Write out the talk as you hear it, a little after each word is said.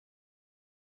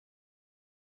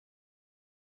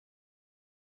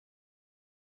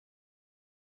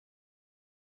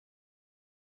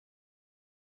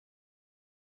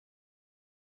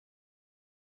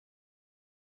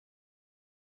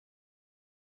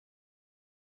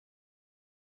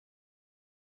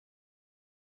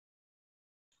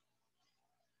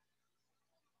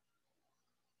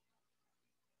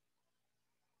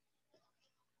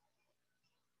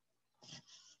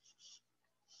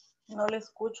No le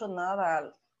escucho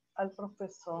nada al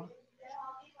profesor.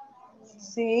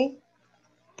 Sí.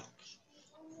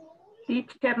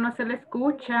 Teacher, no se le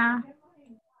escucha.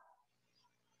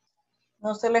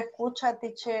 No se le escucha,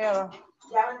 teacher.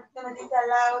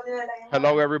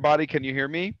 Hello, everybody. Can you hear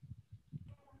me?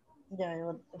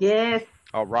 Yes.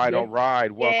 All right, all Yes.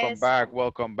 right. Welcome Yes. back.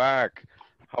 Welcome back.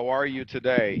 How are you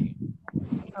today?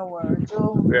 How are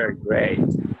you? Very great.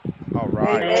 All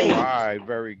right, Hey. all right.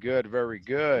 Very good, very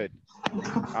good.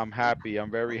 I'm happy.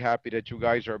 I'm very happy that you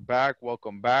guys are back.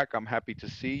 Welcome back. I'm happy to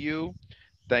see you.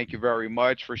 Thank you very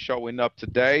much for showing up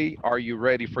today. Are you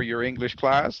ready for your English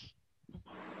class?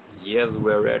 Yes,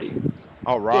 we're ready.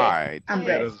 All right. I'm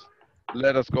ready.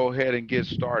 Let us go ahead and get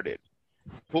started.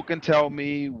 Who can tell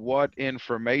me what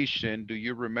information do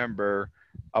you remember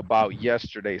about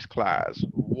yesterday's class?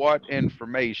 What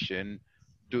information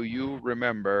do you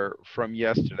remember from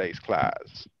yesterday's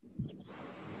class?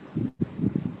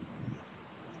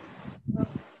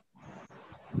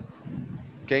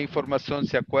 ¿Qué información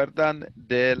se acuerdan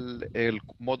del el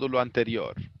módulo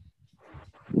anterior?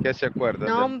 ¿Qué se acuerdan?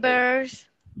 Numbers.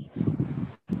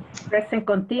 Present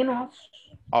continuous.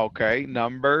 Okay,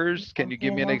 numbers. Can you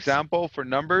give me an example for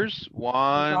numbers?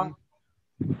 One.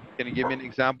 Can you give me an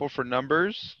example for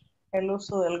numbers? El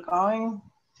uso del going.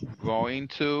 Going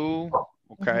to.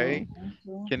 Okay.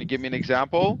 Can you give me an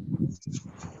example?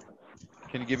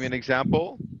 Can you give me an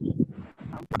example?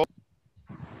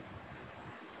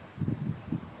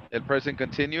 El present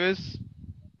continuous.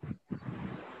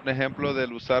 Un ejemplo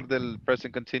del usar del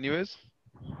present continuous.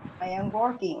 I am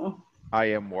working. I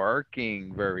am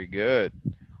working. Very good.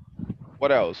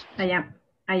 What else? I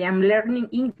am learning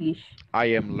English. I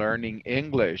am learning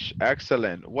English.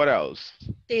 Excellent. What else?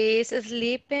 She is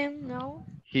sleeping, no?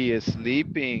 He is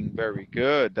sleeping. Very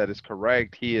good. That is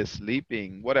correct. He is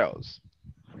sleeping. What else?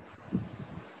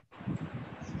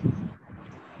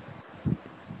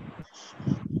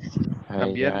 I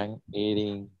am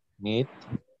eating meat.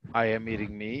 I am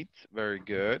eating meat. Very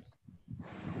good.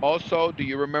 Also, do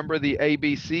you remember the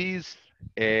ABCs?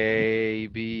 A,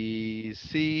 B,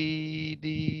 C,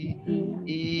 D,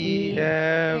 E,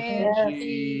 F,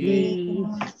 G,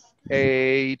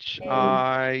 H,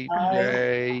 I,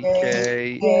 J,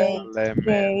 K, L, M,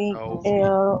 N,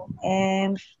 O,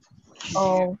 M,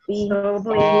 O, P,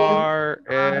 R,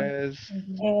 S,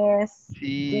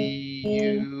 T,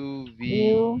 U,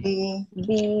 V,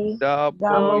 B,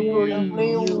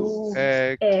 W,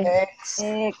 X,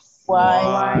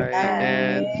 Y,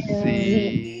 and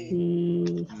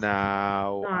Z.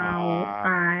 Now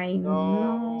I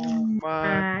know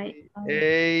my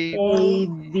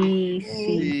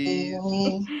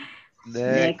ABCs.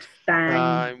 Next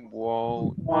time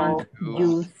won't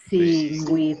you sing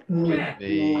with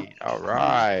me? All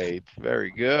right. Very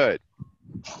good.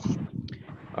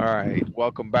 All right.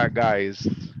 Welcome back, guys.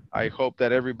 I hope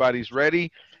that everybody's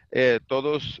ready.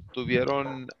 ¿Todos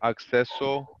tuvieron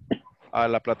acceso a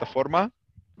la plataforma?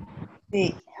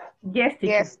 Sí. Yes,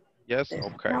 teacher. Yes,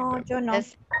 okay. No, yo no.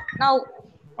 Yes. No.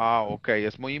 Ah, ok.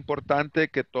 Es muy importante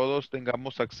que todos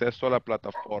tengamos acceso a la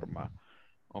plataforma.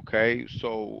 Ok,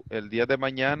 so el día de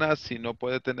mañana, si no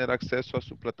puede tener acceso a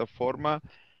su plataforma,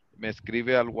 me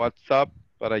escribe al WhatsApp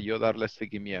para yo darle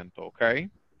seguimiento, ok?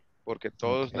 Porque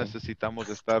todos necesitamos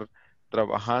estar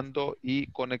trabajando y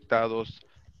conectados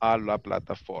a la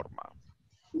plataforma.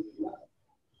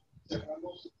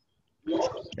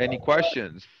 Any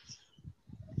questions?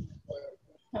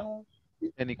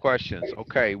 Any questions?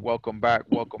 Okay, welcome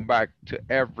back to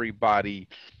everybody.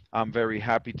 I'm very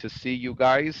happy to see you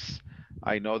guys.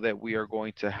 I know that we are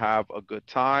going to have a good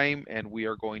time and we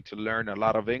are going to learn a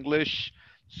lot of English.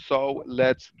 So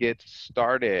let's get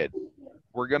started.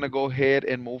 We're going to go ahead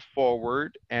and move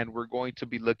forward and we're going to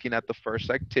be looking at the first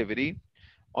activity.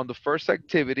 On the first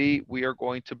activity, we are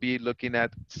going to be looking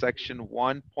at section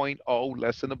 1.0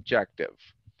 lesson objective.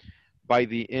 By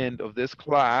the end of this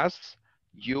class,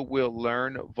 you will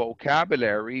learn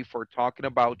vocabulary for talking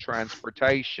about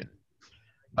transportation.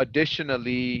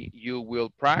 Additionally, you will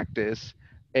practice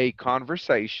a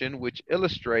conversation which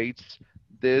illustrates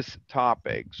this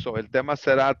topic. So el tema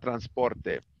será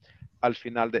transporte. Al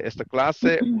final de esta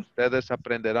clase, ustedes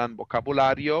aprenderán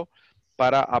vocabulario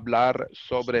para hablar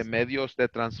sobre medios de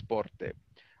transporte.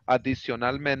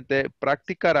 Adicionalmente,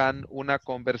 practicarán una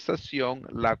conversación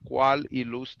la cual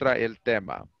ilustra el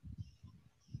tema.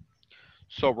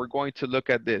 So we're going to look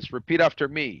at this. Repeat after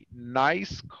me.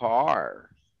 Nice car.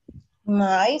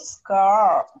 Nice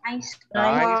car. Nice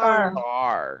Nice car.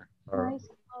 car.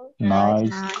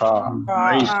 Nice car.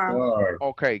 Nice car.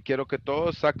 Ok, quiero que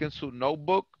todos saquen su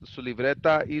notebook, su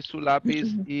libreta y su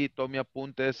lápiz y tome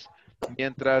apuntes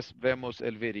mientras vemos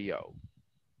el video.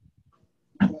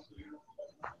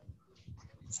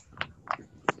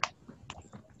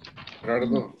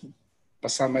 Gerardo,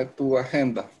 pásame tu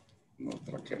agenda. No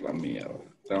traje la mía,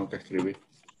 tengo que escribir.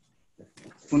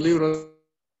 Un libro.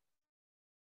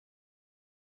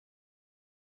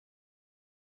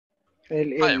 Hi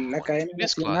everyone. La cadena In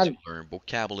this class, nacional. you'll learn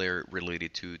vocabulary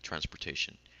related to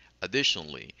transportation.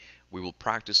 Additionally, we will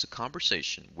practice a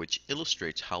conversation which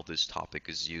illustrates how this topic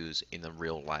is used in a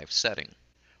real-life setting.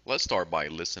 Let's start by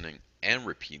listening and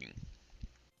repeating.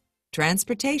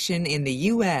 Transportation in the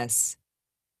U.S.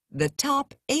 The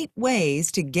top 8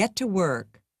 ways to get to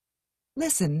work.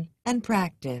 Listen and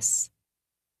practice.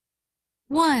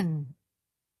 1.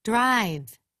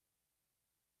 Drive.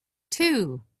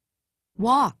 2.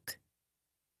 Walk.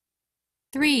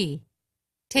 3.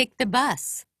 Take the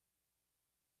bus.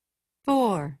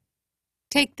 4.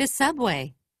 Take the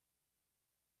subway.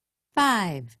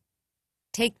 5.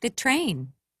 Take the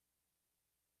train.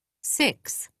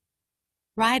 6.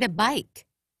 Ride a bike.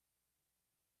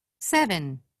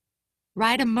 7.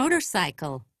 Ride a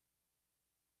motorcycle.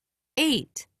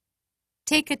 8.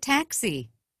 Take a taxi.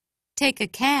 Take a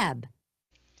cab.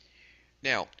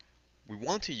 Now, we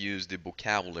want to use the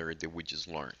vocabulary that we just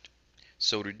learned.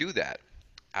 So to do that,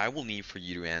 I will need for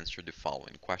you to answer the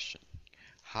following question.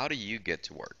 How do you get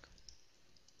to work?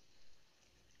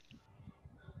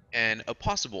 And a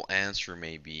possible answer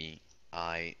may be,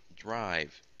 I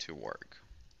drive to work.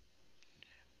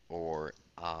 Or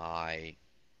I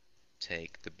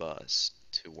take the bus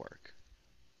to work.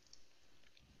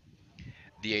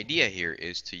 The idea here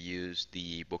is to use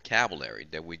the vocabulary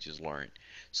that we just learned.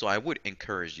 So I would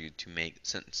encourage you to make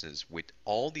sentences with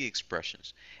all the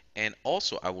expressions. And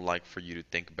also I would like for you to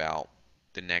think about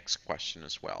the next question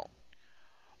as well.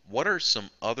 What are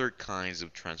some other kinds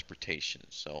of transportation?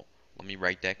 So let me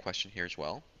write that question here as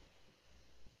well.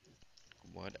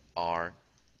 What are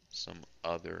some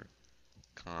other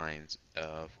kinds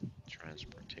of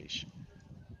transportation?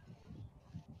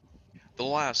 The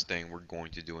last thing we're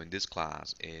going to do in this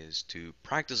class is to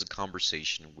practice a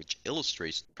conversation which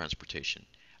illustrates transportation.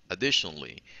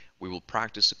 Additionally, we will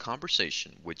practice a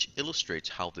conversation which illustrates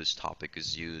how this topic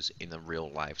is used in a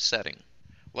real-life setting.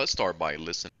 Let's start by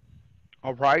listening.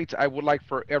 All right, I would like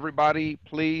for everybody,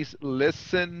 please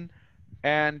listen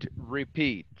and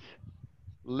repeat.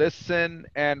 Listen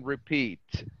and repeat.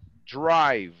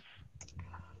 Drive.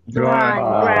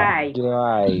 Drive.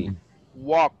 Drive.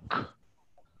 Walk.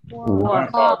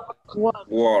 Walk.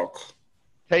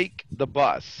 Take the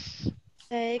bus.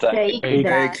 Take Take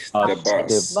the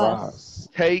bus. bus.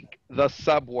 Take the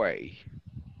subway.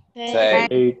 Take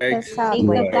Take the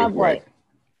subway.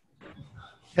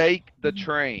 Take the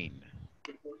train.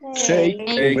 Take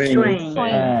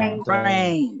train.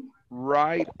 train.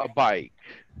 Ride a bike.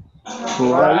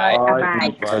 Ride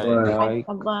a bike.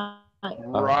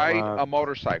 Ride a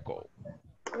motorcycle.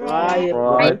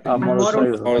 Ride a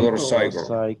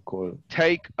Motorcycle.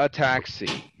 Take a taxi.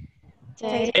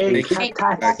 Take Take a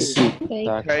taxi.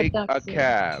 Take a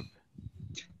cab.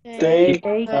 Take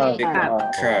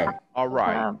a Cab. All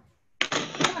right.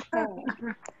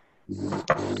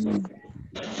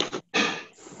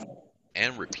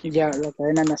 And repeat. Ya, la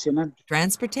cadena nacional.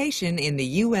 Transportation in the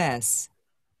U.S.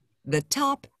 The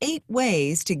top 8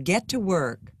 ways to get to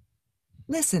work.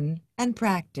 Listen and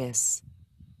practice.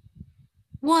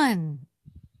 1.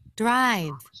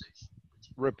 Drive.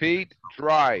 Repeat.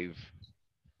 Drive.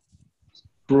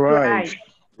 Drive.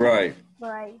 Right.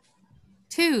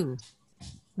 2.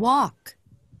 Walk.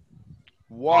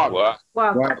 Walk.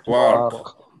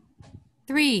 Walk.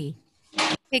 3.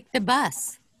 Take the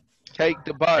bus. Take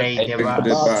the bus. Take the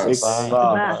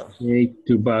bus. Take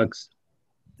the bus.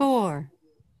 4.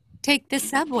 Take the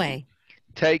subway.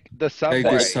 Take the Take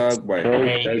the subway. subway.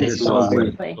 Take the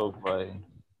subway.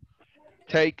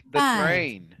 Take the 5.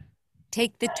 train.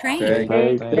 Take the train. Take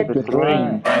Take the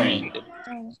train.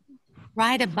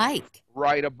 Ride a bike.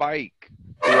 Ride a bike.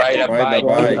 Ride a bike.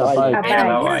 Ride a Bike.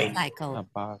 motorcycle.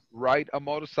 Ride a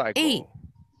motorcycle. 8.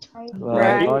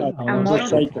 Ride a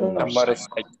motorcycle.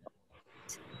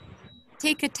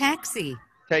 Take a taxi.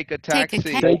 Take a Take a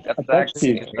taxi. cab. Take a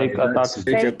taxi. Take a taxi.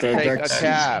 Take a Take a taxi.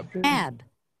 cab. Cab.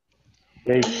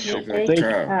 Take Take a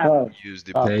cab. Use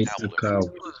the Take the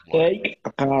vocabulary. cab. Take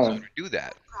a So car. to do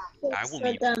that, I will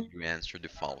need for you to answer the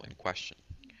following question.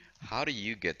 How do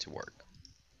you get to work?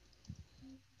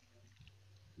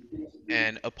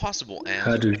 And a possible How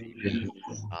answer do may be,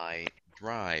 I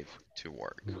drive to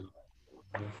work.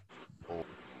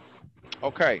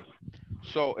 Ok.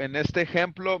 So, en este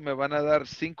ejemplo me van a dar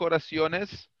 5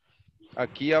 oraciones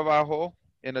aquí abajo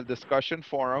en el discussion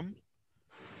forum.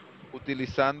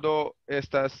 utilizando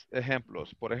estos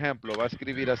ejemplos. Por ejemplo, va a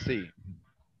escribir así.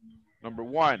 Number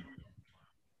 1.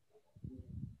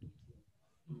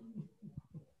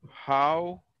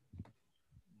 How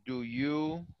do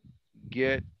you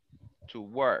get to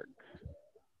work?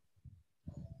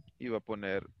 Y va a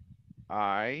poner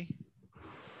I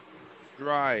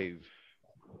drive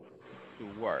to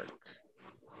work.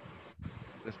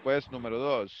 Después, número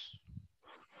 2.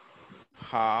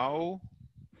 How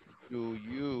do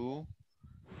you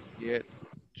get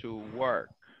to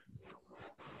work?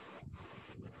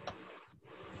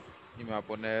 Y me va a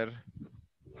poner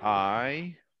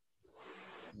I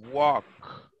walk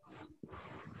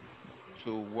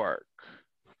to work.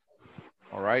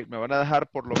 All right. Me van a dejar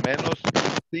por lo menos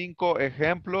 5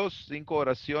 ejemplos, 5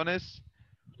 oraciones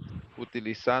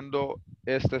utilizando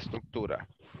esta estructura.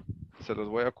 Se los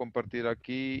voy a compartir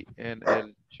aquí en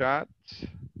el chat.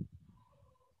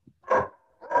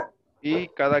 Y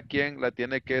cada quien la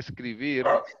tiene que escribir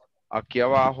aquí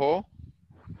abajo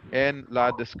en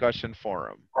la discussion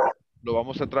forum. Lo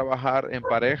vamos a trabajar en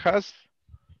parejas,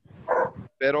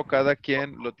 pero cada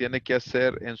quien lo tiene que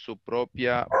hacer en su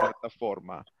propia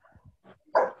plataforma.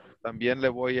 También le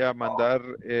voy a mandar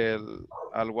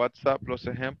al WhatsApp los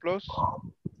ejemplos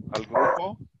al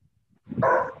grupo.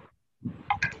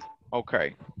 Ok.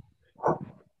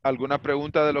 ¿Alguna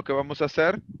pregunta de lo que vamos a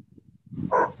hacer?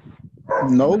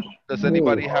 No. Does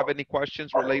anybody have any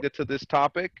questions related to this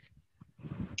topic?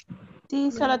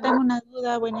 Sí, solo tengo una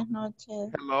duda. Buenas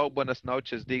noches. Hello, buenas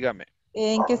noches, dígame.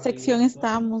 ¿En qué sección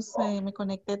estamos? Me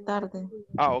conecté tarde.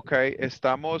 Ok.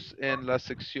 Estamos en la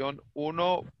sección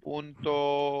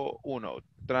 1.1.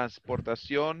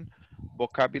 Transportación,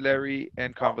 vocabulary,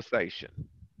 and conversation.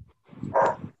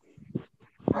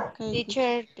 Okay.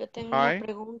 Teacher, yo tengo Hi. una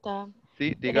pregunta.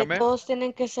 Sí, Pero dígame. todos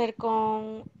tienen que ser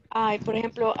con I. Por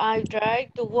ejemplo, I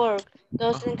drive to work.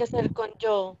 Todos tienen que ser con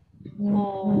yo.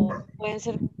 O pueden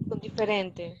ser con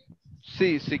diferente.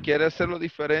 Sí, si quiere hacerlo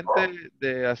diferente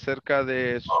de acerca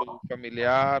de su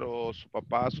familiar o su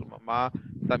papá, su mamá,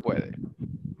 también puede.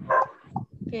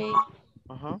 Okay.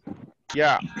 Ajá.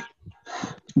 Ya.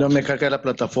 No me carga la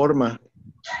plataforma.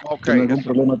 Ok. Tengo algún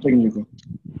problema técnico.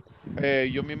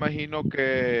 Yo me imagino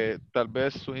que tal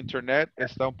vez su internet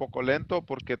está un poco lento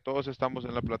porque todos estamos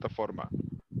en la plataforma.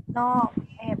 No,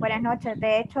 buenas noches.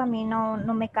 De hecho, a mí no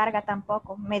me carga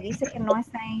tampoco. Me dice que no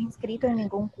está inscrito en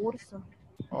ningún curso.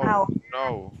 Oh, Ahora,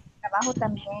 no. en el trabajo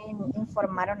también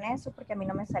informaron eso porque a mí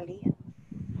no me salía.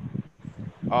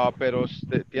 Pero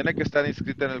tiene que estar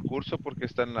inscrita en el curso porque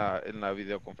está en la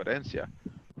videoconferencia.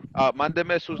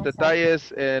 Mándeme sus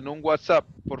detalles en un WhatsApp,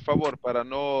 por favor, para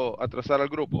no atrasar al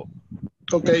grupo.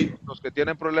 Ok. Los que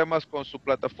tienen problemas con su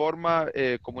plataforma,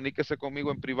 comuníquese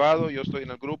conmigo en privado. Yo estoy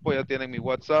en el grupo, ya tienen mi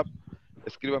WhatsApp.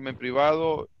 Escríbame en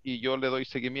privado y yo le doy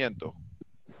seguimiento.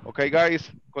 Ok, guys,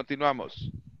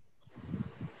 continuamos.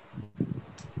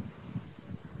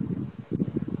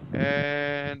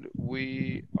 And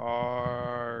we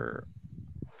are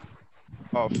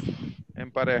off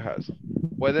en parejas.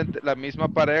 La misma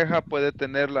pareja puede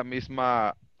tener la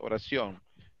misma oración.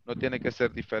 No tiene que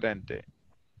ser diferente.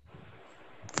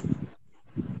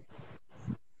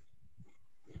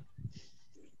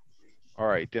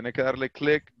 All right, tiene que darle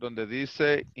clic donde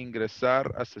dice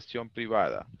ingresar a sesión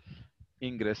privada.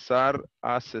 Ingresar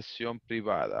a sesión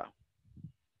privada.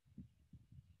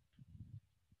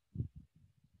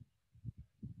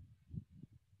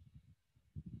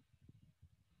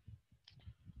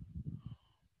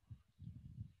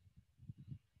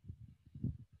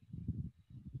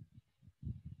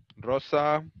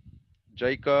 Rosa,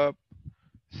 Jacob,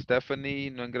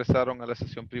 Stephanie no ingresaron a la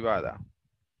sesión privada.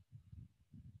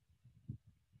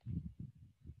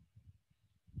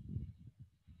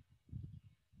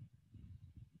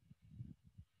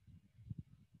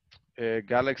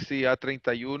 Galaxy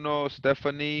A31,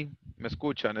 Stephanie, ¿me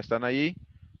escuchan? ¿Están ahí?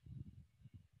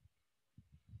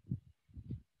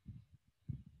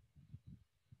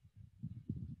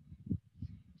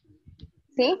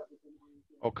 ¿Sí?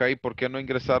 Ok, ¿por qué no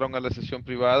ingresaron a la sesión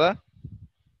privada?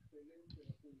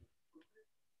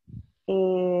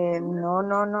 No.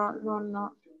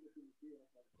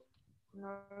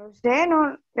 No lo sé,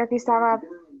 no. Aquí estaba.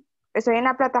 Estoy en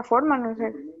la plataforma, no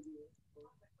sé.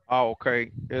 Ok.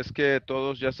 Es que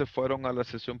todos ya se fueron a la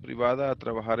sesión privada a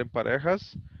trabajar en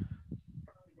parejas.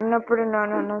 No, pero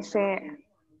no sé.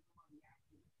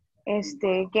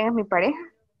 ¿Quién es mi pareja?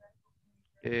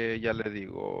 Ya le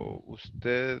digo,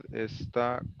 usted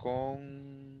está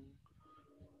con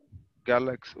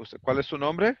Galaxy. ¿Cuál es su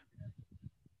nombre?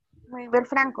 Maybel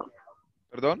Franco.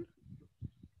 ¿Perdón?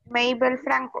 Maybel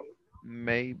Franco.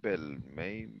 Mabel.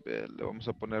 Le vamos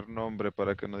a poner nombre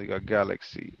para que no diga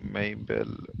Galaxy.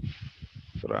 Mabel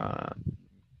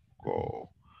Franco.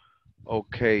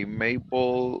 Ok,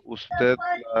 Mabel, usted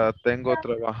la tengo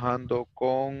trabajando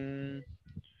con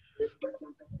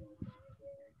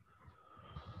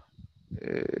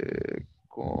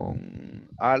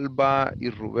Alba y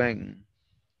Rubén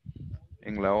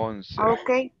en la 11. Ok.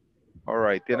 All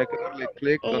right, tiene que darle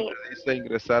clic donde dice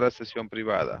ingresar a sesión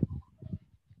privada.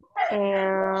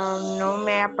 No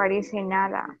me aparece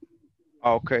nada.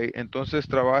 Ok, entonces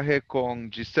trabaje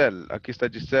con Giselle. Aquí está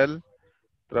Giselle.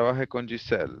 Trabaje con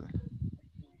Giselle.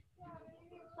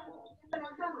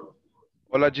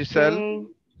 Hola Giselle. Okay.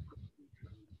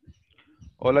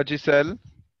 Hola Giselle.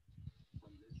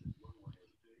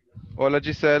 Hola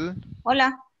Giselle.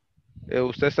 Hola.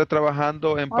 Usted está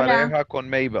trabajando en Hola. pareja con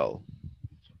Mabel.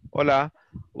 Hola.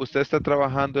 Usted está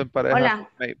trabajando en pareja Hola. con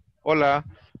Mabel. Hola.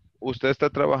 Usted está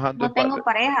trabajando No tengo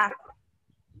pareja.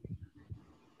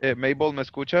 Mabel, ¿me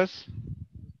escuchas?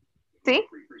 Sí.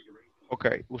 Ok.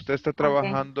 Usted está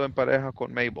trabajando en pareja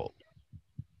con Mabel.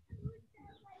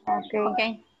 Ok.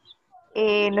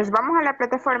 Nos vamos a la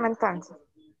plataforma entonces.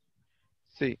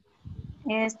 Sí.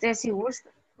 Si gusta.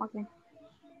 Ok.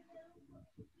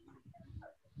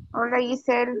 Hola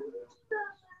Giselle.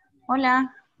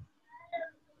 Hola.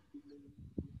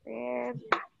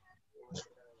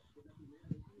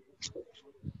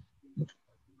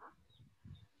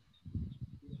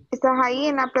 ¿Estás ahí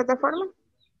en la plataforma?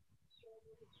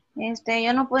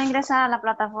 Yo no puedo ingresar a la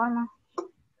plataforma.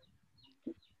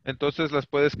 Entonces las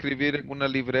puede escribir en una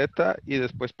libreta y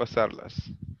después pasarlas.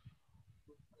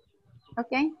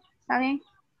 Ok, está bien.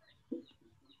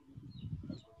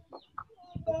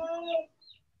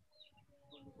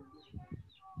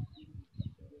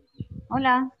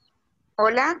 Hola.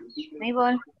 Hola.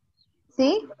 Mabel.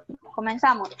 ¿Sí?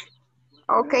 Comenzamos.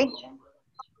 Ok.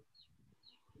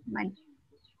 Bueno.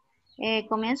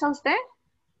 ¿Comienza usted?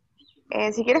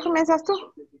 Si quieres comienzas tú.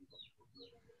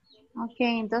 Ok,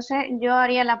 entonces yo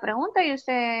haría la pregunta y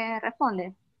usted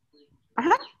responde.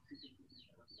 Ajá.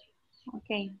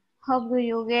 Ok. How do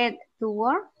you get to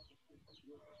work?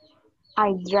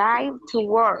 I drive to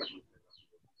work.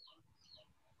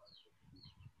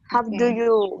 How do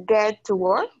you get to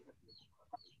work?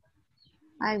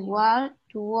 I walk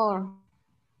to work.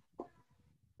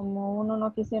 Como uno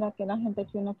no quisiera que la gente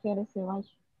que uno quiere se vaya.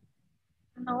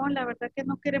 No, la verdad que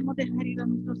no queremos dejar ir a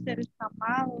nuestros seres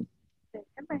amados.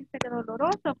 Siempre es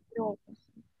doloroso, pero pues,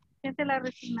 siente la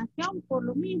resignación por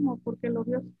lo mismo, porque lo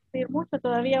vio sufrir mucho.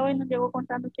 Todavía hoy nos llegó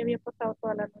contando que había pasado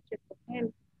toda la noche con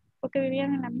él, porque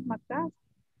vivían en la misma casa.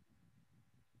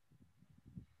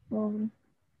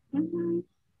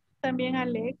 También a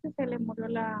Alexis se le murió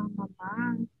la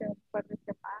mamá hace un par de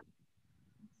semanas.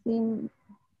 Sí,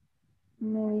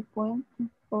 me di cuenta,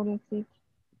 pobrecito.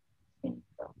 Sí,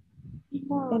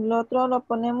 El otro lo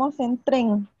ponemos en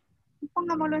tren.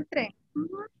 Pongámoslo en tren.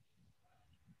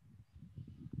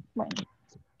 Bueno.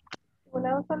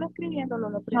 Volado solo escribiéndolo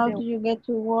lo How primero. do you get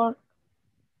to work?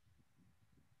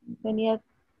 Sería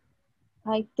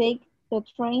I take the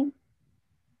train,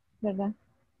 ¿verdad?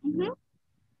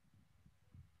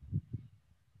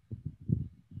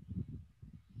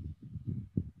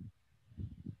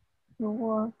 To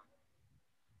work.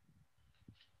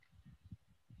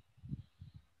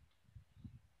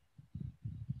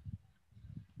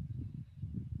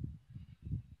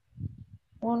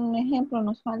 Un ejemplo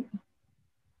nos falta.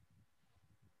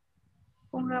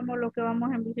 Pongamos lo que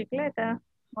vamos en bicicleta.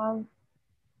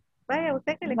 Vaya,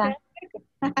 usted que le queda cerca.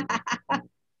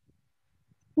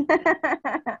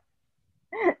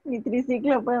 Mi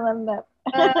triciclo puede andar.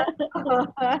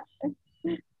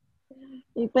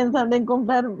 Y pensando en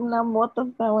comprar una moto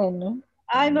está bueno.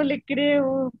 Ay, no le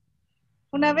creo.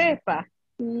 Una Vespa.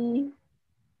 Sí.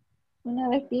 Una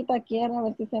Vespita quiero, a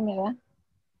ver si se me da.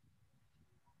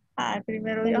 Ay,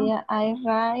 primero yo. Sería I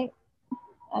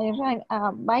ride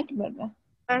a bike, ¿verdad?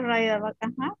 I ride a bike,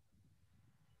 ajá.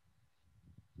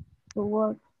 To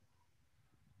work.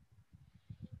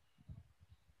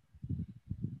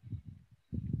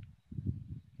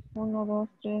 Uno, dos,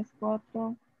 tres,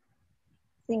 cuatro,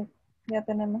 cinco. Ya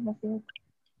tenemos los 5.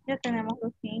 Ya tenemos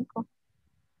los 5.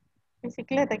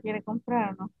 Bicicleta quiere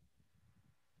comprar, ¿no?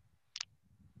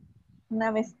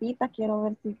 Una Vespita, quiero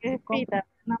ver si Vespita,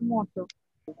 una moto.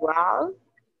 Wow.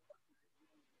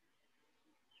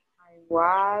 I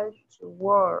want to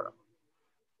work.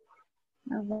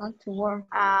 I want to work.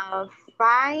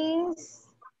 Fine.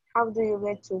 How do you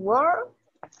get to work?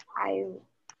 I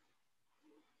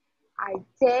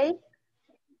take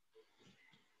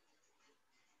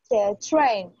the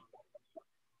train.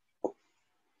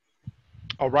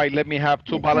 All right, let me have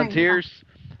two volunteers.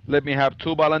 Let me have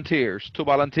two volunteers. Two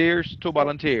volunteers, two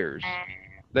volunteers.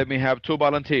 Let me have two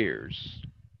volunteers.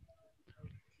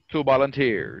 Two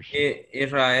volunteers.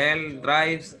 Israel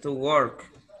drives to work.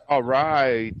 All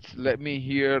right, let me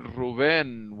hear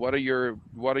Ruben. What are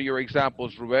your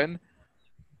examples, Ruben?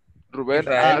 Ruben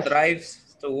Israel asked,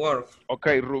 drives to work.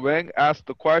 okay, Ruben asked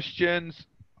the questions.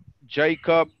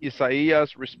 Jacob,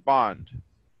 Isaias respond.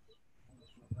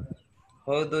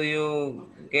 How do you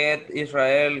get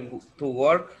Israel to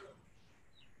work?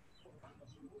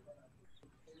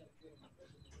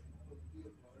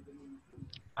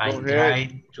 I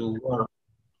drive to work.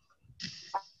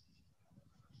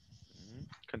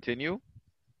 Continue.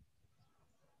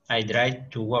 I drive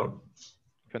to work.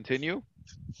 Continue.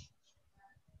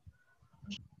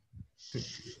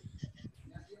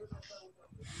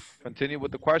 Continue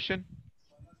with the question.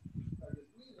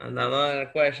 And another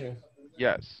question.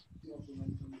 Yes.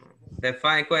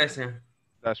 Define question.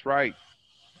 That's right.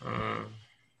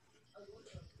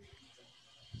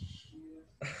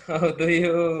 How do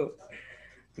you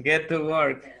get to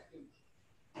work?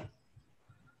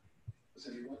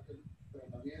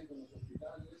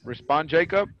 Respond,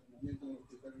 Jacob.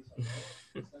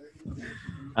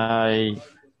 I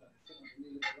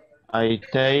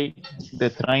take the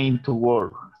train to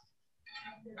work.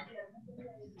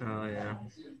 Oh, yeah.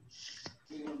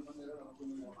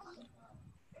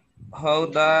 How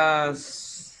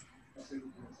does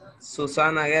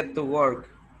Susana get to work?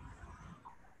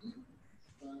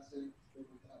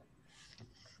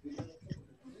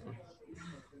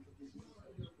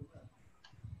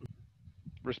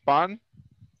 Respond.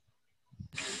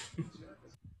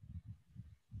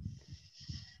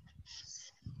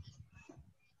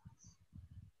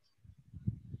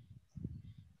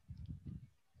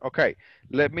 Okay,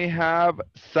 let me have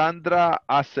Sandra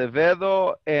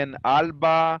Acevedo and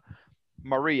Alba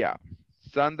Maria.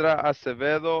 Sandra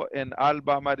Acevedo and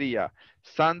Alba Maria.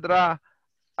 Sandra,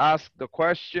 ask the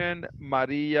question.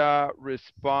 Maria,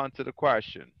 respond to the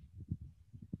question.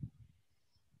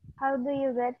 How do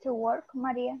you get to work,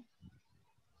 Maria?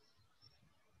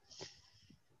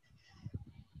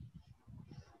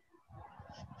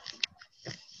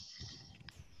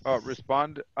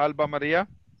 Respond, Alba Maria.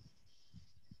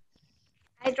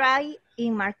 I drive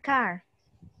in my car.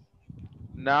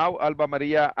 Now, Alba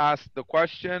Maria asks the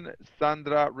question.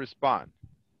 Sandra, respond.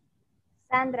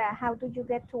 Sandra, how do you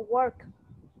get to work?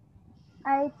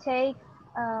 I take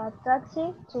a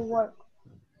taxi to work.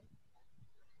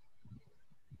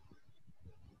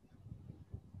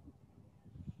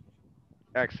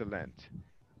 Excellent.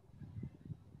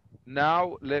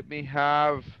 Now, let me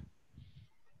have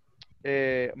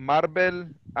Marbel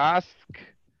ask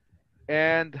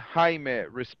and Jaime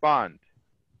respond.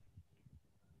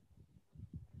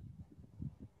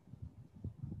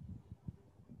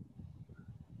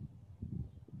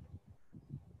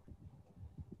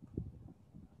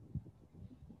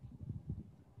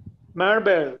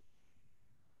 Marvel.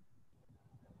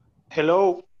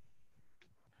 Hello.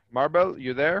 Marbel,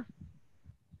 you there?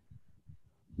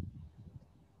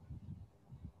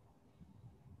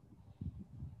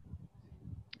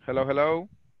 Hello, hello.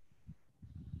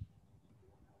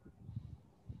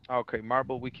 Okay,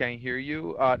 Marble, we can't hear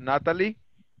you. Natalie?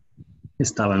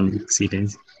 Estaba en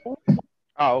silencio.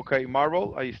 Okay,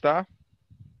 Marble, ahí está.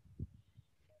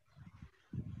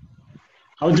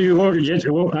 How do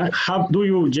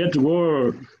you get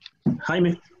work,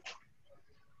 Jaime?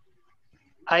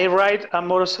 I ride a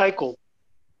motorcycle.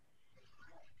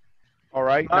 All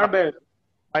right. Marvel.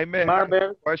 Jaime,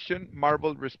 Marvel. Question.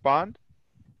 Marble, respond.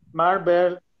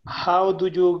 Marvel, how do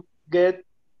you get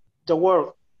the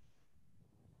work?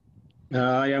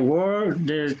 I work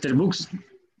the books,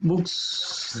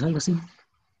 algo así.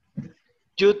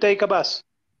 You take a bus.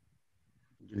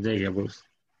 You take a bus.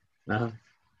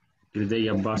 You take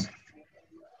a bus.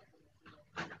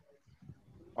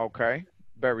 Okay,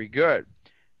 very good.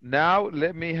 Now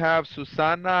let me have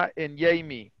Susana and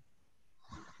Jamie.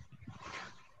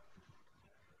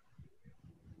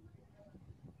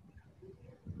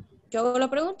 ¿Yo hago la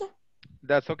pregunta?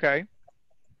 That's okay.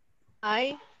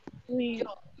 Yo.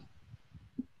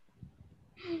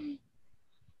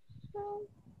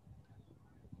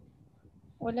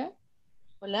 Hola.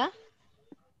 Hola.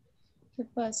 ¿Qué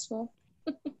pasó?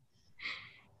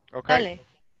 Okay. Dale.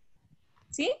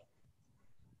 ¿Sí?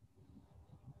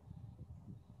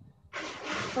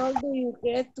 How do you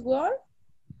get to work?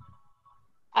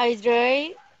 I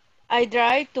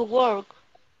drive to work.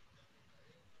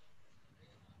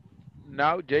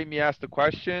 Now Jamie asked the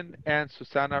question and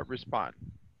Susana respond.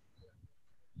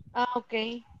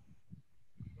 Okay.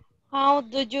 How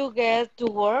do you get to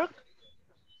work?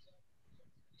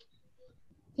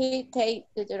 He take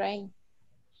the train.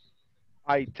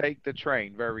 I take the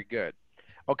train. Very good.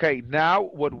 Okay, now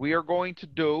what we are going to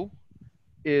do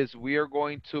is we are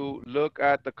going to look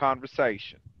at the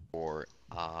conversation. Or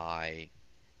I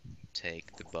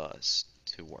take the bus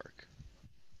to work.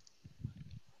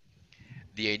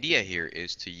 The idea here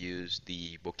is to use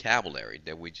the vocabulary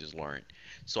that we just learned.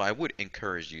 So I would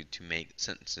encourage you to make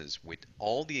sentences with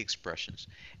all the expressions.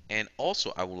 And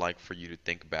also I would like for you to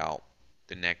think about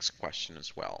the next question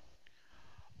as well.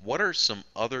 What are some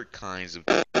other kinds of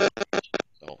transportation?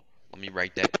 So let me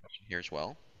write that question here as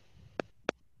well.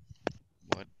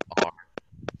 What are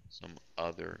some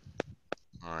other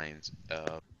kinds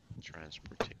of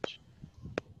transportation?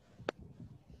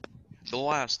 The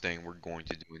last thing we're going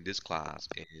to do in this class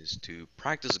is to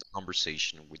practice a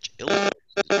conversation which illustrates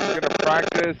We're going to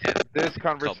practice this a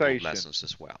couple of conversation. lessons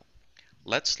as well.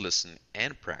 Let's listen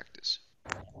and practice.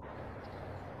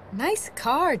 Nice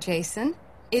car, Jason.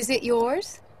 Is it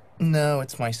yours? No,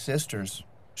 it's my sister's.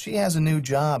 She has a new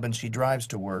job and she drives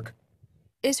to work.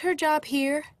 Is her job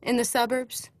here, in the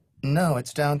suburbs? No,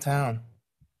 it's downtown.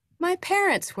 My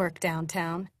parents work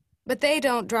downtown, but they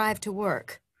don't drive to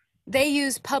work. They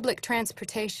use public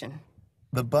transportation.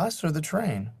 The bus or the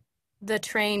train? The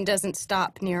train doesn't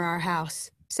stop near our house,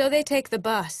 so they take the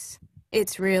bus.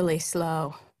 It's really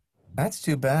slow. That's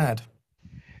too bad.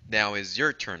 Now it's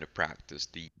your turn to practice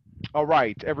the... All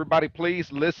right, everybody,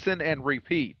 please listen and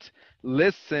repeat.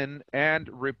 Listen and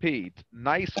repeat.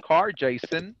 Nice car,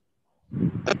 Jason.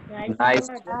 Nice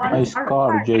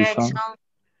car, Jason.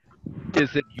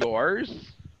 Is it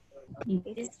yours?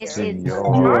 Is it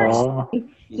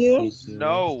Yours?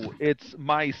 No, it's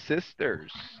my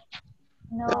sister's.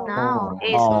 No,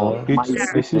 Oh, it's it's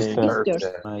my sister.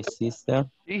 My sister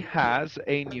She has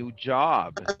a new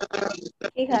job.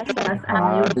 He has Has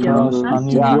a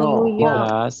new job.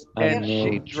 has a And she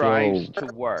new drives job.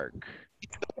 to work.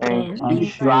 And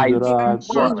she drives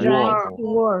to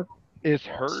work. Is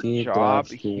her She job drives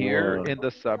to here work. in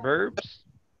the suburbs?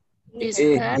 Is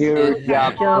Here,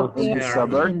 job in in the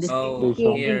suburbs? Oh,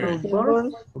 here.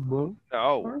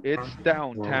 No, it's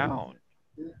downtown.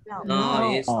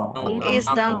 No, it's It's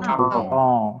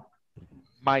downtown.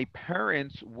 My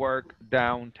parents work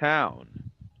downtown.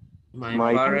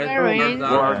 My Parents work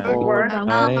Parents work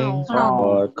downtown.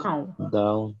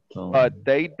 But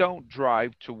they don't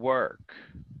drive to work.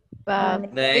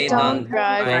 but They don't don't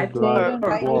drive to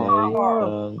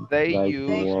work. They Drive to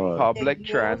use work. public They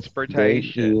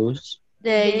transportation. use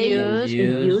They use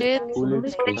it.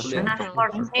 public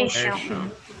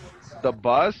Transportation. The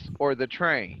bus or the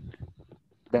train?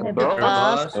 The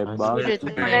bus bus or the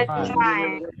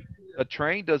train. The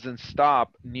train doesn't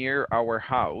stop near our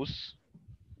house.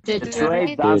 The The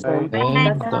train train train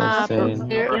doesn't stop doesn't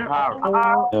near her house.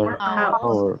 our house.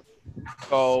 or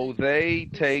So they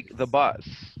take the bus.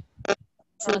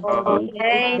 So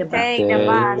They take they the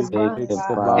bus. take the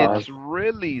bus. It's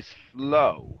really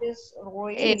slow. it's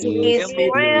It's really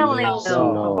Really slow.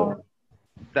 slow.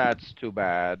 That's too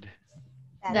bad.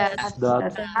 that's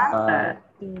That's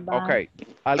Ok.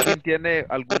 ¿Alguien tiene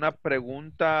alguna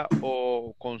pregunta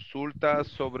o consulta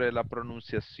sobre la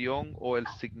pronunciación o el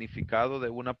significado de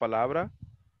una palabra?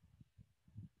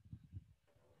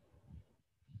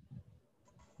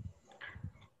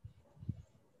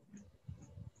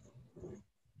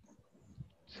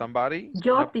 Somebody?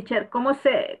 Yo, teacher,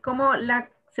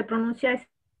 se pronuncia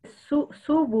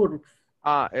suburbs?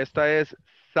 Ah, esta es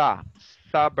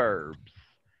suburbs.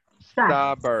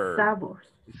 Suburbs.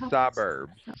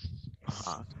 Suburbs.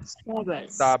 Ajá.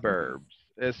 Suburbs.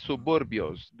 Es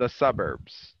suburbios, the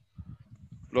suburbs.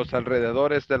 Los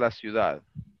alrededores de la ciudad.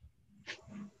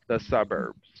 The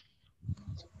suburbs.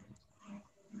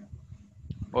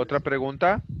 ¿Otra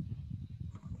pregunta?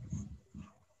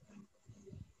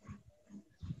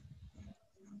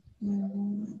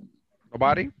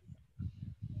 Nobody?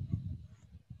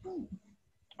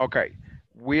 Okay.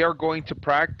 We are going to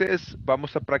practice.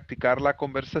 Vamos a practicar la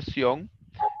conversación.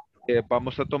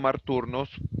 Vamos a tomar turnos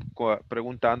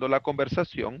preguntando la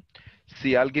conversación.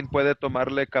 Si alguien puede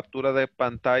tomarle captura de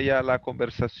pantalla a la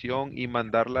conversación y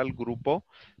mandarla al grupo,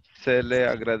 se le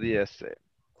agradece.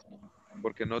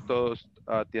 Porque no todos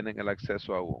tienen el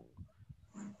acceso aún.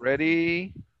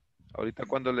 Ready? Ahorita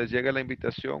cuando les llegue la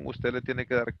invitación, usted le tiene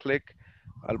que dar clic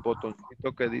al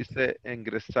botoncito que dice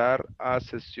ingresar a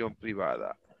sesión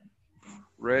privada.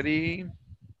 Ready?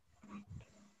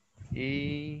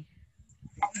 Y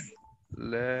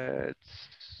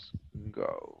let's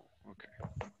go. Okay.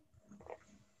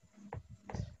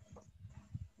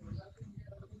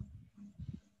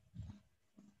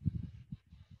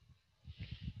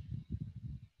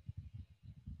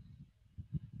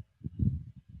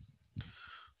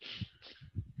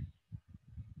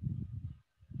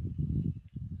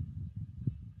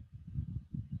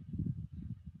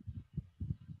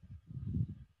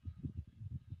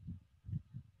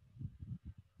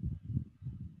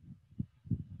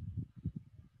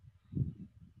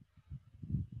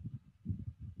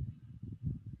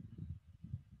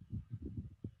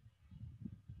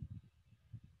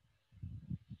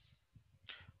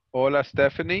 Hola,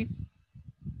 Stephanie.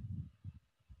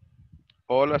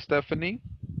 Hola, Stephanie.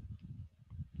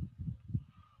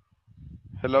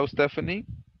 Hello, Stephanie.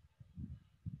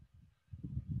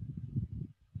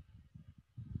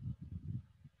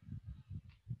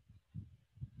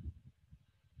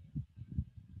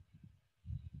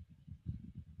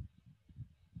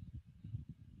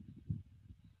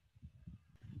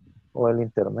 O el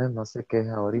internet, no sé qué es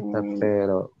ahorita,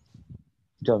 pero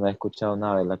yo no he escuchado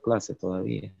nada de la clase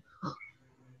todavía.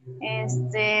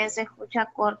 Se escucha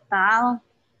cortado.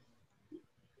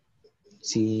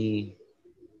 Sí.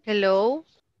 Hello.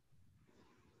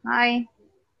 Ay,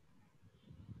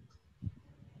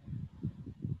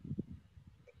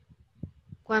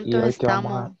 Y ¿Cuántos hoy que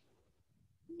vamos estamos? a...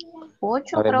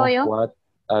 8 creo yo.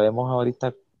 Habemos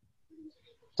ahorita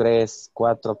 3,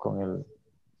 4 con el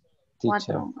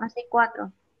teacher. 4, así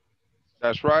 4.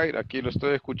 That's right. Aquí lo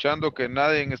estoy escuchando que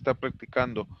nadie está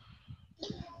practicando.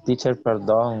 Teacher,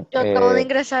 perdón. Yo acabo de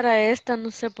ingresar a esta, no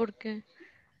sé por qué.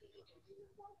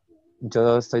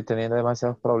 Yo estoy teniendo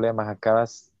demasiados problemas. A cada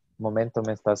momento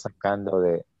me está sacando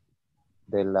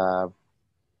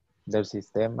del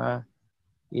sistema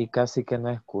y casi que no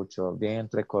escucho. Bien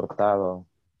entrecortado.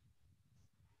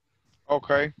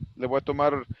 Ok, le voy a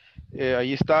tomar,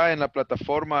 ahí está en la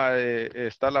plataforma,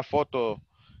 está la foto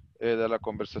de la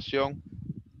conversación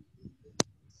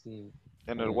Sí.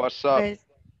 en el WhatsApp.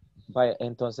 Vaya,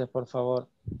 entonces, por favor,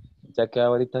 ya que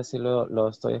ahorita sí lo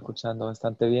estoy escuchando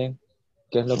bastante bien,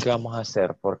 ¿qué es lo que vamos a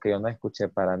hacer? Porque yo no escuché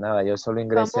para nada. Yo solo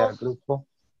ingresé al grupo.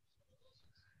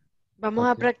 Vamos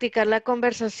a practicar la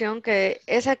conversación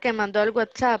esa que mandó al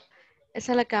WhatsApp,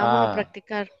 esa es la que vamos a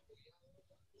practicar.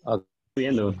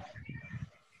 Viendo.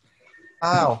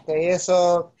 Ok,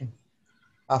 eso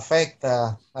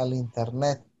afecta al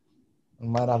internet.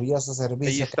 Un maravilloso Ahí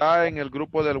servicio. está en el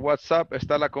grupo del WhatsApp,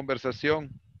 está la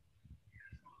conversación.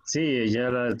 Sí, ya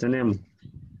la tenemos.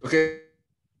 Ok.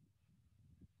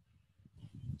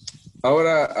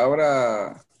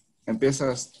 Ahora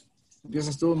empiezas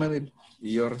tú, Medil,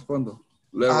 y yo respondo.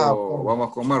 Luego Ok.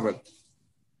 vamos con Marvel.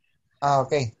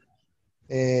 Ok.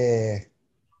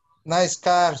 Nice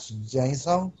car,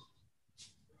 Jason.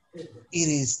 It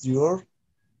is your.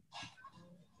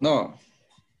 No,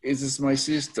 it is my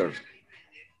sister.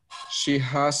 She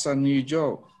has a new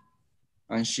job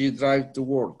and she drives to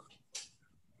work.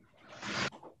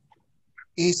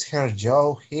 Is her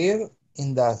job here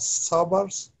in the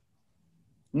suburbs?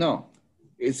 No,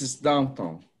 it is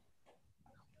downtown.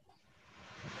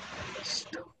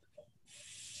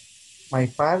 My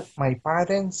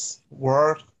parents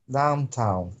work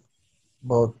downtown,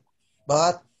 but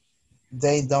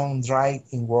they don't drive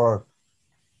in work.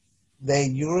 They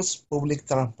use public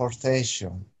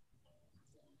transportation.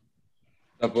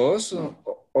 The bus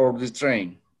or the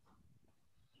train?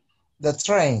 The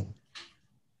train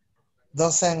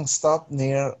doesn't stop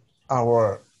near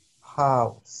our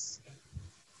house,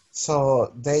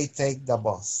 so they take the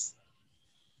bus.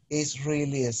 It's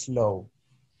really slow.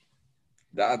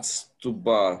 That's too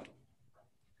bad.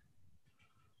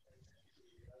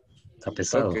 Está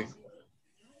pesado.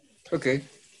 Ok.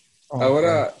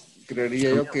 Ahora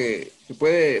creería yo que se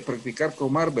puede practicar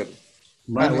con Marvel.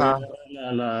 Vale, voy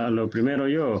a dar lo primero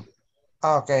yo.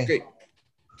 Okay.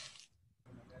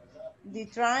 The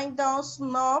train does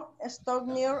not stop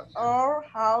near our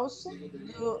house,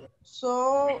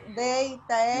 so they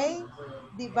take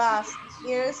the bus.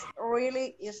 It's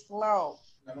really slow.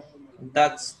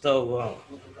 That's the one.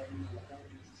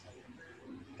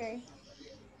 Okay.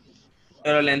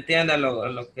 Pero le entiende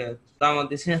lo que estamos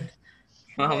diciendo.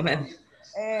 Más o menos.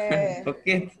 Un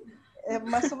poquito.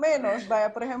 Más o menos,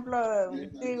 vaya, por ejemplo,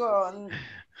 digo,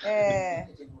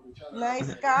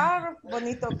 nice car,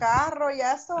 bonito carro, y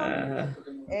eso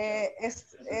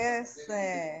es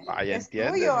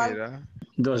tuyo. Mira.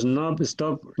 Does not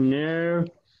stop near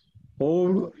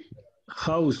our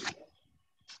house.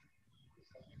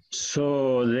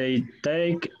 So they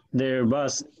take their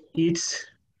bus. It's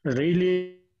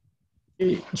really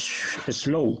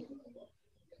slow.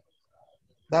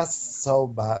 That's so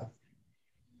bad.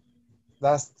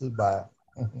 That's too bad.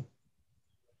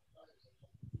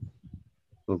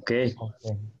 Ok.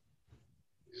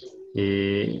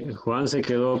 Juan se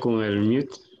quedó con el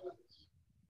mute.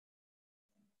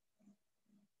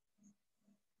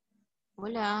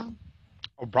 Hola.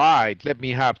 All right, let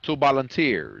me have 2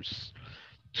 volunteers.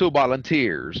 2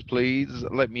 volunteers, please.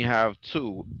 Let me have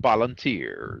 2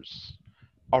 volunteers.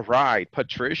 All right,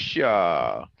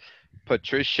 Patricia.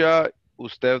 Patricia,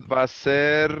 usted va a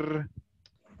ser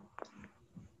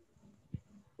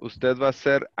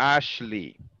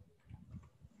Ashley.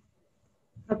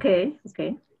 Ok.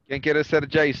 ¿Quién quiere ser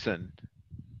Jason?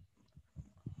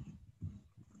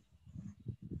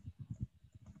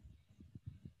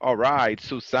 All right,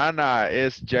 Susana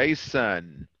is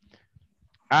Jason.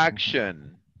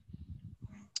 Action.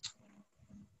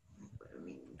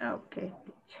 Okay.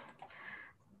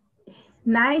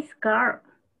 Nice car.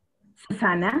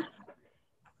 Susana,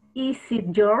 is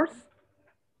it yours?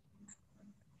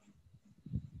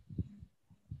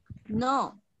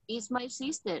 No, it's my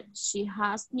sister. She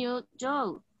has new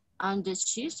job and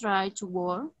she's trying to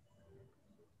work.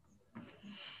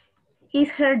 Is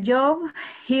her job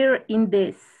here in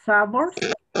the suburbs?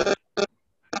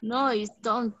 No, it's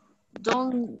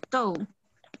downtown.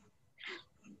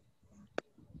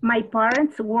 My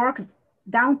parents work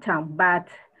downtown, but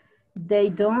they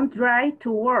don't drive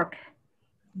to work.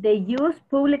 They use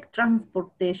public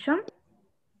transportation.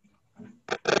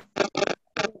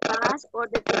 Bus or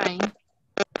the train?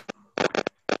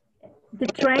 The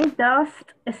train does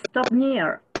stop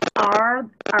near our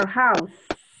house,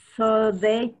 so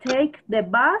they take the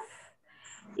bus.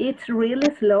 It's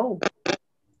really slow.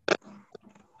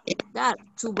 That's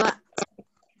too bad.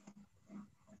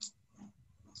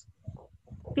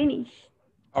 Finish.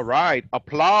 All right,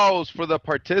 applause for the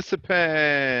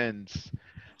participants.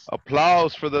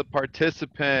 Applause for the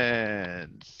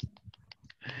participants.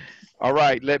 All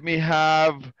right, let me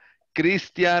have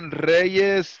Christian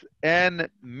Reyes and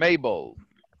Mabel.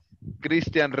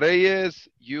 Christian Reyes,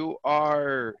 you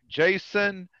are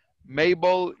Jason.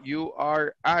 Mabel, you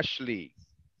are Ashley.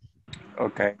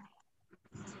 Okay.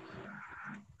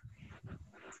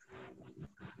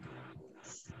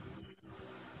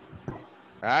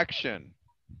 Action.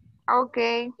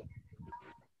 Okay.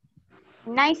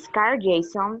 Nice car,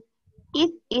 Jason.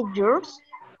 Is it yours?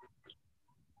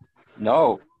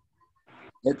 No,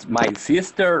 it's my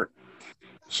sister.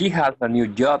 She has a new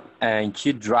job and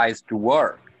she drives to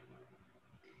work.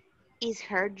 Is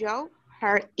her job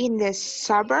here in the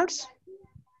suburbs?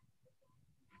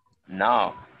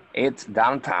 No, it's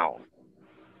downtown.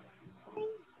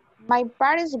 My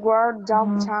parents work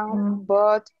downtown,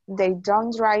 but they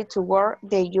don't drive to work.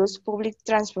 They use public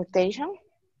transportation.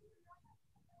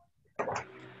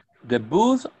 The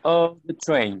bus or the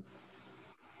train?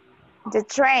 The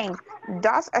train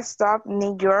does stop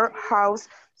near your house,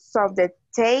 so they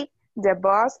take the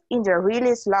bus in the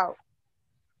really slow.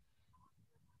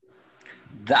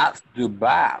 That's too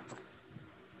bad.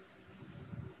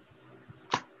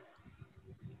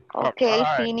 Okay,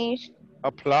 right. finish.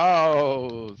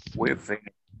 Applause. We finished.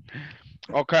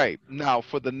 Okay, now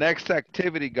for the next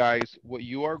activity, guys, what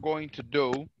you are going to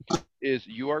do is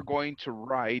you are going to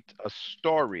write a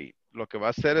story. Lo que va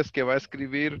a hacer es que va a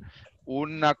escribir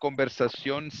una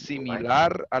conversación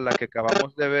similar a la que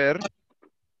acabamos de ver.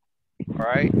 All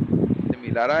right,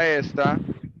 similar a esta.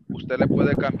 Usted le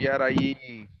puede cambiar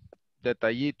ahí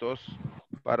detallitos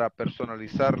para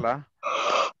personalizarla,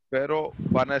 pero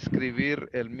van a escribir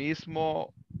el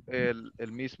mismo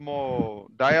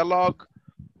dialogue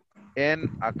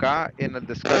acá en el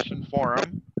discussion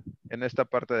forum, en esta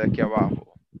parte de aquí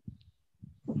abajo,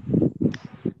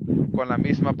 con la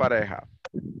misma pareja.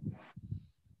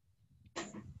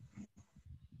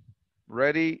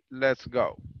 Ready, let's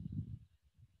go.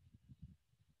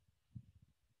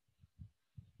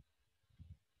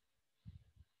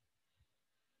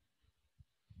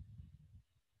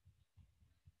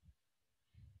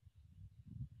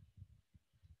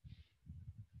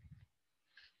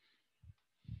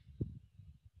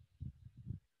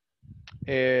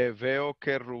 Veo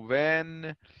que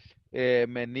Rubén,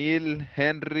 Menil,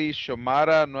 Henry,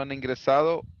 Shomara no han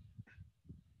ingresado.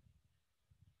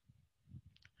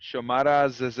 Shomara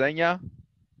Zezeña.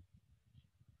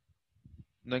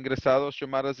 ¿No ha ingresado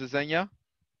Shomara Zezeña?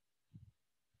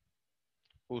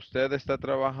 Usted está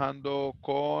trabajando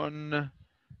con...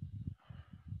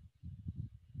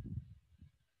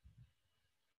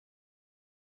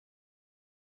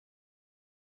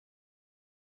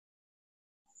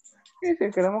 Sí,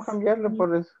 si queremos cambiarlo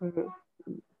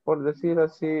por decir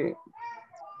así.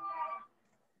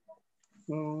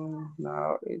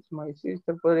 No, it's my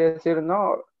sister. Podría decir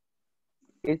no,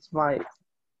 it's my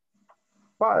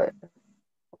father.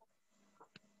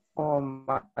 O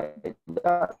my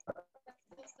dad.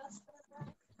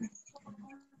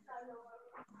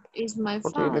 It's my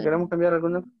Porque le father. queremos cambiar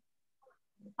alguna.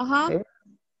 Ajá. ¿Eh?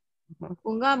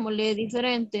 Pongámosle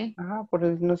diferente. Ajá, por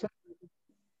no sé.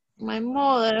 My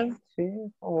mother. Sí,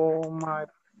 o my.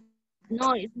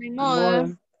 No, it's my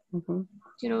mother. Mother.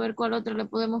 Quiero ver cuál otra le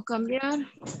podemos cambiar.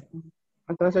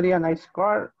 Entonces sería nice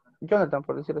car, Jonathan,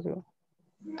 por decirlo así.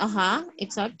 Ajá,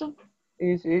 exacto.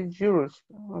 Is it yours?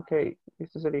 Ok,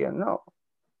 esto sería no.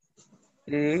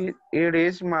 It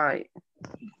is my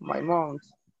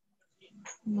mom's.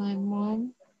 My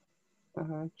mom.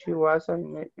 She was a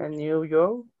new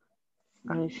job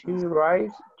and she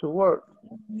rides to work.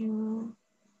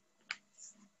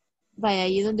 Vaya,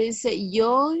 ahí donde dice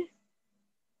yo.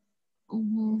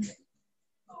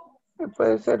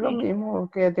 Puede ser lo mismo,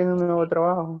 que ella tiene un nuevo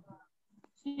trabajo.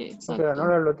 Sí, O sea, ganó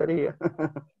la lotería.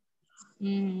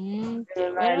 quiero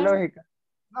Tiene nada de ver. lógica.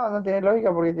 No, no tiene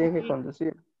lógica porque tiene que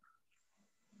conducir.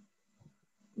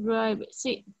 Drive,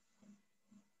 sí.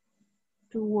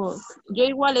 To work. Yo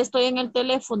igual estoy en el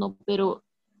teléfono, pero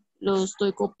lo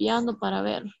estoy copiando para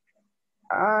ver.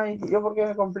 Ay, yo porque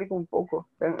me complico un poco.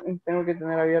 Tengo que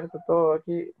tener abierto todo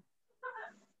aquí.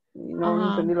 Y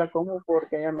no entendí la combo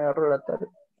porque ya me agarró la tarde.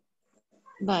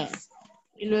 Vaya.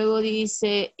 Y luego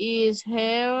dice, is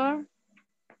her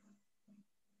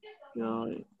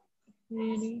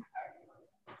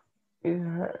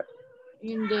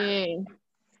in the...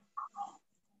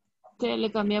 ¿Qué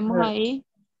le cambiamos ahí?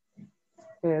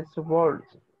 Suburbs.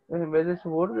 En vez de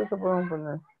suburbios, ¿qué podemos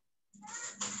poner?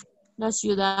 La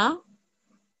ciudad.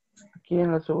 Aquí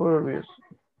en los suburbios.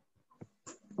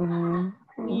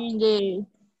 In the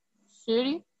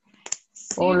city.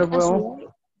 O le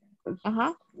podemos...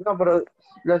 Ajá. No, pero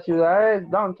la ciudad es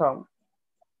downtown.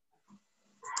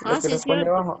 Lo que Sí, le es pone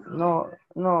cierto. abajo.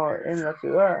 No, en la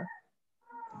ciudad.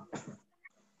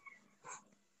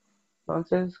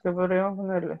 Entonces, ¿qué podríamos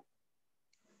ponerle?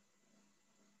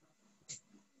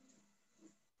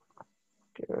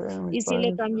 Y si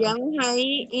le cambiamos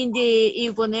ahí y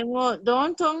ponemos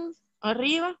downtown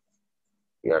arriba.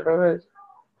 Y al revés.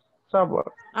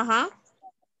 Suburb. Ajá.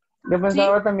 Yo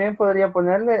pensaba también podría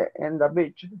ponerle en the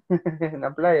beach. En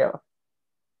la playa.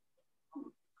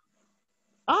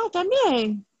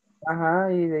 También.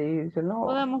 Ajá, y de ahí dice no.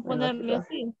 Podemos En la ponerle ciudad.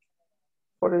 así.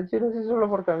 Por decir así, solo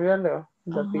por cambiarle.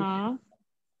 The beach. Ajá.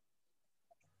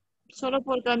 Solo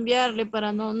por cambiarle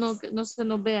para que no se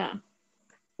nos vea.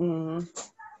 De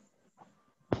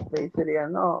ahí sería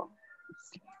no.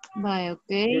 Vaya, ok.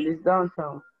 It is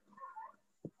downtown.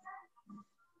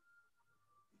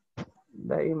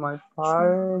 De ahí my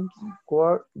parents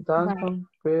work downtown,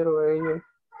 pero ellos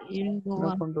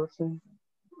no conducen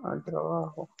al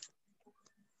trabajo.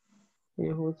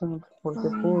 Ellos usan el transporte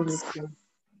público.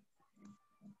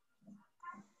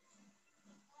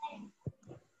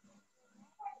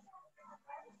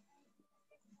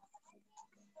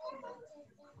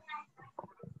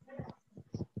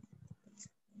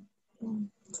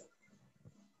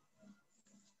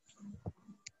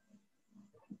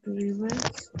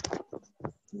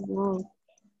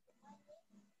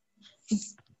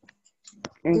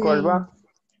 ¿En cuál va?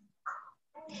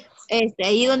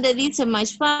 Ahí donde dice my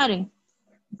parents.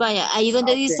 Vaya, ahí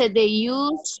donde dice the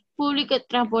use public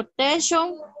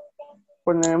transportation.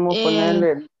 Podemos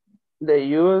ponerle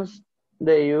the use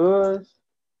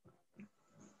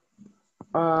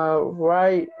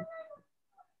right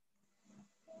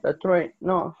the train.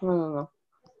 No.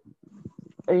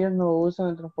 Ellos no usan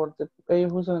el transporte,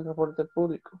 ellos usan el transporte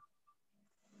público.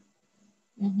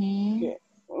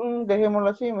 Dejémoslo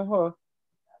así mejor.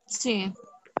 Sí.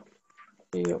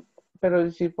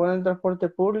 Pero si ponen transporte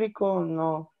público,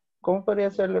 no. ¿Cómo podría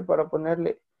hacerle para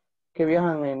ponerle que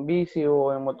viajan en bici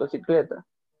o en motocicleta?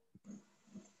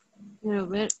 Quiero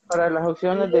ver. Para las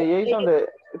opciones de Jason,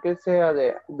 que sea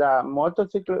de the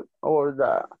motorcycle o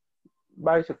the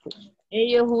bicycle.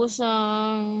 Ellos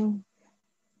usan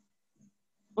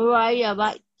ride a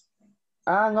bike.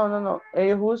 No.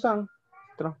 Ellos usan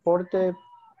transporte.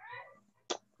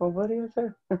 ¿Cómo podría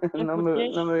ser? no me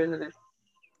viene de...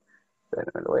 Pero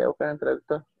me lo voy a buscar en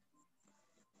traductor.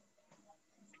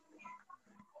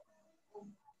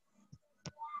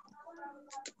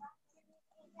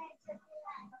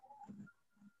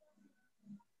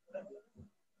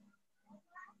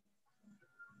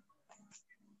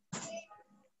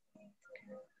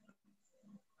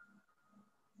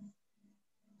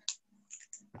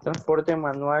 Transporte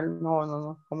manual,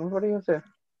 no. ¿Cómo podría ser?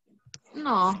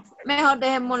 No, mejor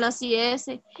dejémoslo así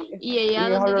ese. Y allá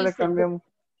Y donde mejor le dice cambiamos.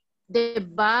 the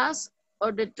bus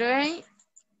or the train,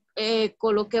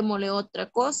 coloquémosle otra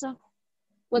cosa.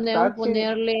 Podemos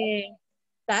ponerle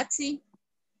taxi.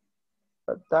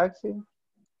 Taxi.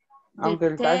 Aunque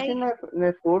el taxi no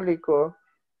es público.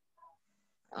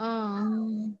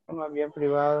 Es más bien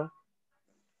privado.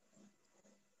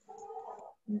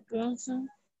 Entonces.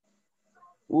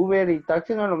 Uber y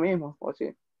taxi no es lo mismo, ¿o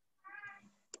sí?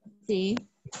 Sí.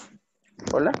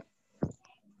 ¿Hola?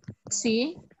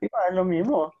 Sí. Sí, es lo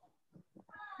mismo.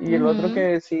 Y el otro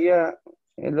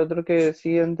que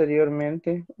decía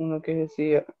anteriormente, uno que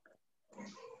decía,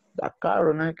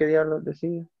 caro, no sé qué diablos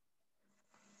decía.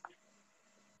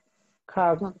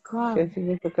 Cab. ¿Qué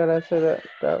significará ser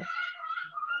cab?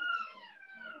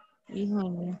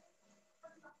 Híjole.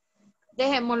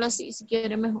 Dejémoslo así, si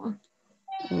quiere mejor.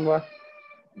 Va.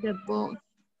 The bus.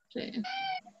 Sí.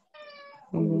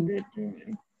 Ujú.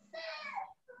 The-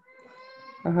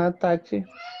 Ajá, taxi.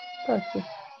 Taxi.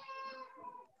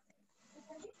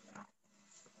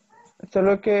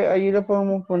 Solo que ahí le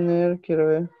podemos poner, quiero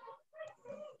ver.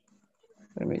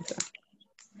 Permita.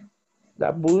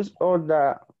 The bus o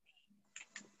the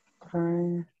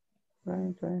train.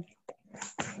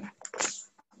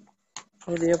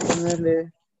 Podría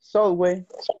ponerle subway.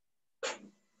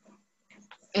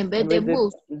 En vez de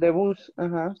bus. De bus,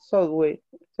 ajá, subway.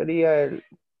 Sería el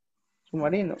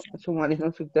submarino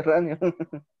subterráneo.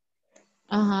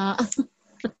 Ajá.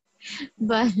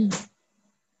 Vale.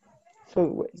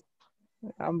 Subway.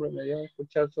 Hambre me dio a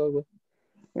escuchar subway.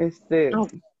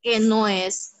 Que no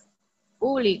es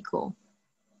público.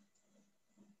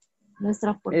 No es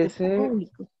transporte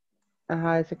público.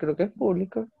 Ajá, ese creo que es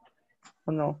público.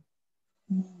 ¿O no?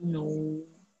 No.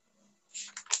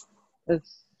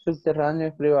 Es subterráneo,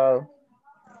 es privado.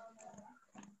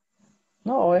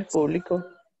 No, es público.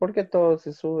 Porque todos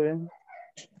se suben.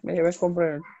 Me llevé a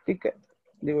comprar el ticket,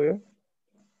 digo yo.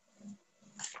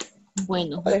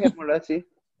 Bueno. Dejémoslo así.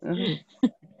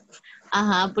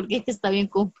 Ajá, porque es que está bien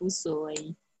confuso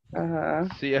ahí. Ajá.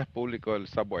 Sí, es público el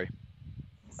subway.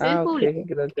 Sí, es público. Ok,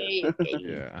 gracias. Okay.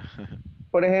 Yeah.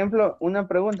 Por ejemplo, una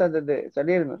pregunta antes de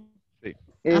salirnos. Sí.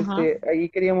 Ahí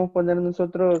queríamos poner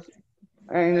nosotros,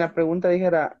 en la pregunta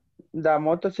dijera, la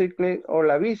motocicleta o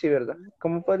la bici, ¿verdad?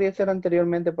 ¿Cómo podría ser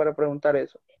anteriormente para preguntar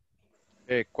eso?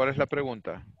 ¿Cuál es la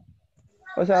pregunta?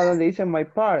 O sea, donde dice my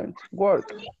parents work.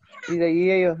 Y de ahí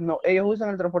ellos usan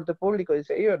el transporte público,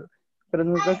 dice ahí, ¿verdad? Pero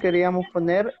nosotros queríamos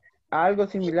poner algo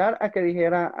similar a que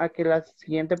dijera, a que la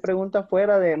siguiente pregunta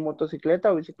fuera de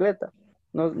motocicleta o bicicleta.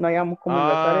 No hayamos cómo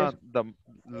enlazar eso.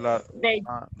 The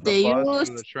They bus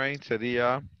use- or the train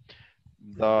sería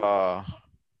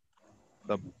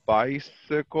the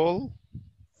bicycle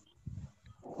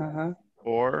Ajá.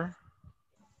 or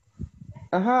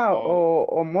Ajá,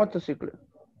 o motocicleta.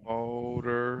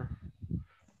 motorcycle.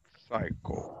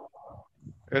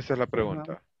 Esa es la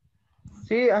pregunta. Ajá.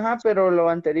 Sí, ajá, pero lo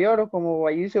anterior, o como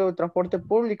ahí dice transporte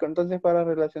público, entonces para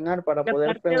relacionar, para La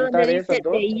poder parte donde preguntar esas dice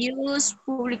dos. they use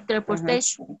public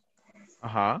transportation.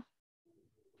 Ajá.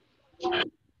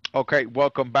 Okay,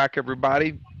 welcome back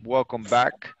everybody. Welcome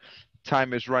back.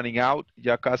 Time is running out.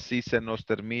 Ya casi se nos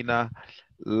termina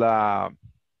la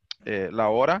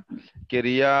hora.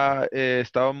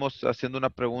 Estábamos haciendo una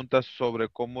pregunta sobre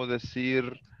cómo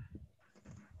decir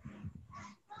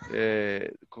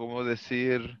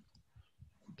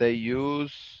they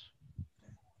use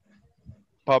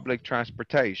public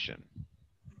transportation.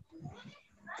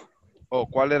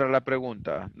 ¿Cuál era la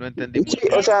pregunta? No entendí muy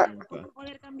bien o sea, la pregunta.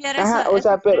 Poder cambiar Ajá, esa, o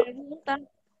sea, esa pero- pregunta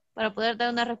para poder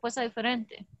dar una respuesta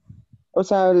diferente. O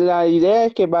sea, la idea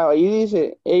es que ahí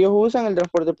dice, ellos usan el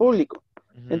transporte público.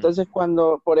 Entonces,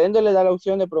 por ende le da la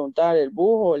opción de preguntar el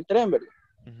bus o el tren, ¿verdad?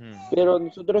 Pero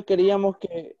nosotros queríamos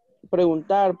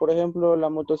preguntar, por ejemplo, la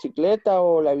motocicleta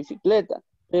o la bicicleta.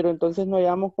 Pero entonces no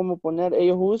hayamos cómo poner,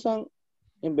 ellos usan,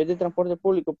 en vez de transporte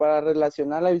público, para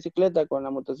relacionar la bicicleta con la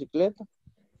motocicleta.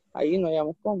 Ahí no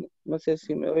hayamos cómo. No sé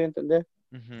si me doy a entender.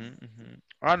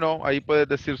 No, ahí puedes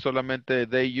decir solamente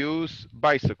they use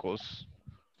bicycles.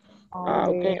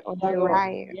 Ok.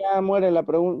 Ya muere la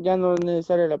pregunta, ya no es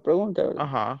necesaria la pregunta, ¿verdad?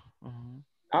 Ajá.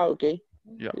 Ok.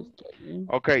 Yeah.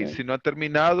 Ok, si no ha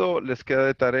terminado, les queda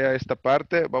de tarea esta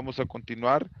parte. Vamos a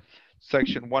continuar.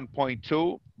 Section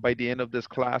 1.2. By the end of this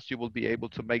class, you will be able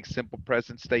to make simple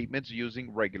present statements using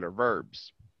regular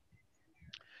verbs.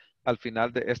 Al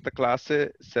final de esta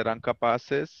clase, serán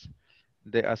capaces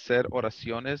de hacer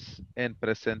oraciones en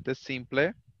presente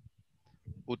simple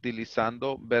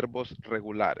utilizando verbos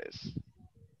regulares.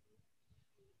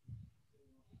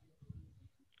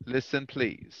 Listen,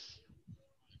 please.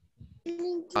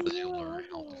 How did you learn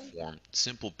how to form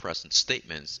simple present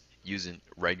statements using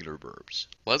regular verbs?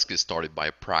 Let's get started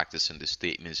by practicing the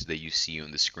statements that you see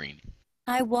on the screen.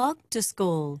 I walk to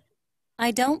school.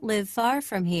 I don't live far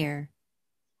from here.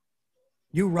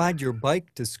 You ride your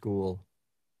bike to school.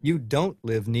 You don't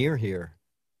live near here.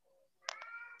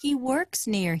 He works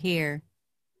near here.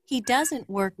 He doesn't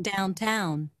work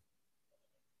downtown.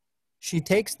 She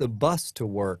takes the bus to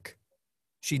work.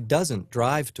 She doesn't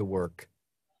drive to work.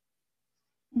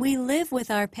 We live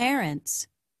with our parents.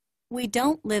 We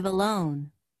don't live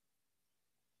alone.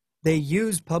 They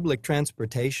use public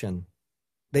transportation.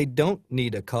 They don't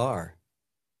need a car.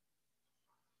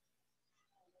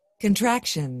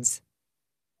 Contractions.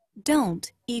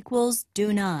 Don't equals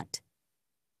do not.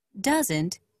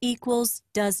 Doesn't equals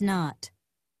does not.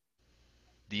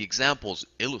 The examples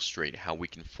illustrate how we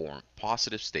can form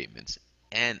positive statements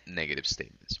and negative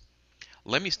statements.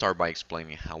 Let me start by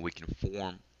explaining how we can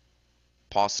form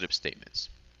positive statements.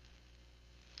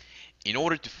 In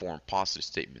order to form positive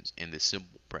statements in the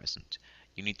simple present,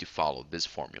 you need to follow this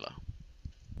formula.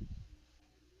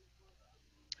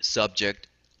 Subject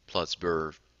plus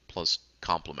verb plus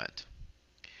complement.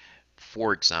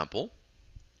 For example,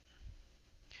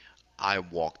 I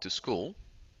walk to school.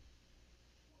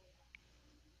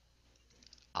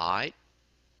 I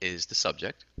is the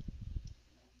subject.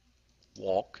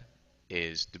 Walk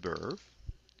is the verb.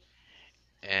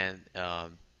 And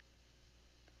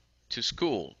to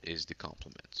school is the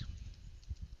complement.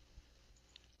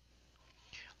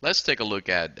 Let's take a look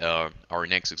at our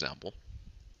next example.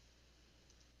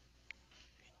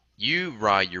 You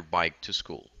ride your bike to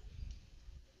school.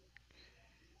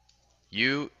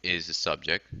 You is the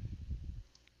subject.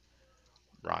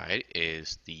 Ride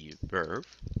is the verb.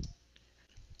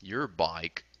 Your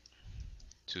bike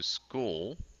to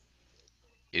school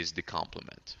is the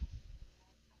complement.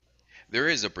 There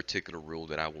is a particular rule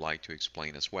that I would like to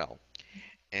explain as well,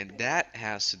 and that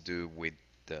has to do with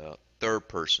the third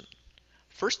person.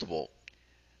 First of all,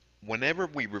 whenever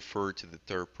we refer to the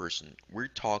third person, we're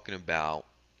talking about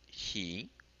he,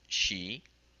 she,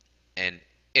 and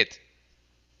it.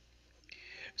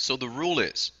 So the rule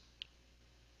is,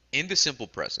 in the simple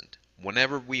present,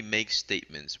 whenever we make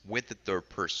statements with the third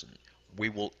person, we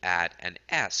will add an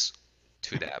S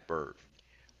to that verb.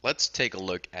 Let's take a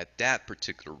look at that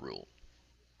particular rule.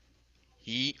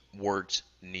 He works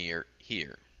near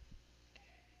here.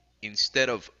 Instead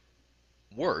of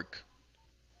work,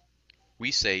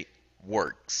 we say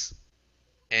works.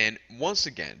 And once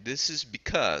again, this is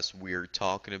because we're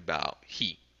talking about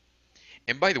he.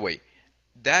 And by the way,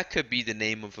 that could be the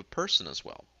name of a person as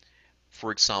well.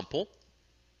 For example,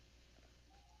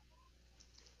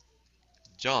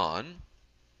 John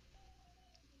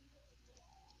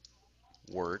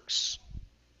works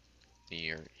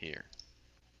near here.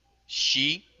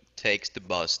 She takes the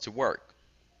bus to work.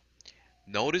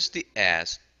 Notice the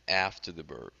S after the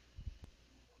verb.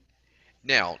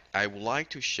 Now, I would like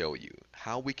to show you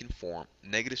how we can form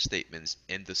negative statements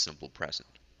in the simple present.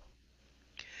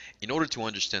 In order to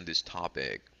understand this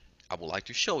topic, I would like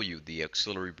to show you the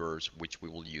auxiliary verbs which we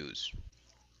will use.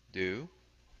 Do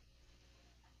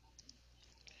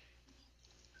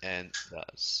and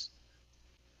does.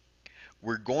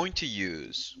 We're going to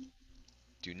use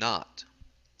do not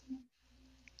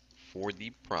for the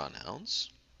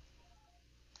pronouns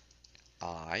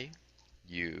I,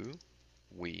 you,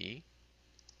 we,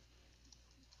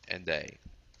 and they.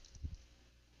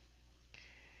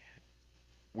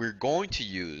 We're going to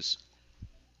use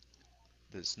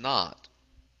does not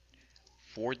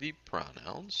for the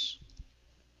pronouns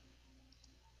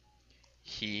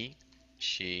he,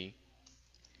 she,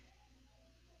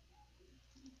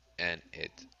 and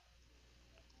it.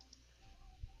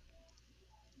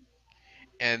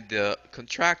 And the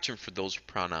contraction for those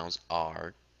pronouns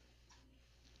are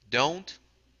don't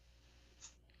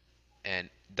and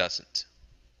doesn't.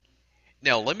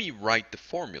 Now let me write the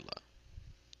formula.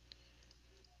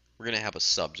 We're going to have a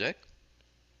subject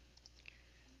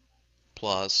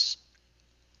plus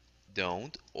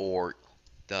don't or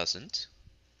doesn't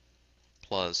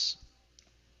plus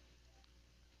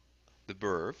the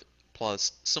verb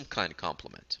plus some kind of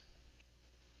complement.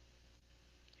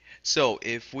 So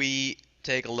if we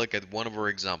take a look at one of our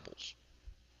examples,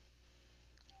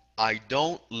 I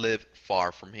don't live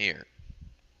far from here.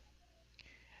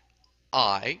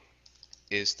 I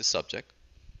is the subject.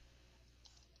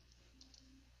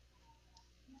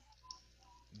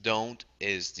 Don't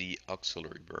is the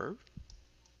auxiliary verb.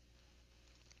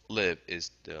 Live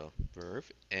is the verb.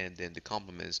 And then the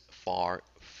complement is far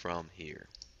from here.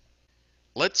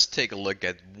 Let's take a look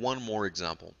at one more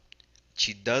example.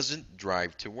 She doesn't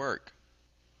drive to work.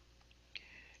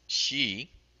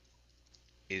 She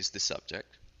is the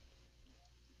subject.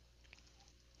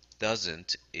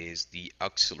 Doesn't is the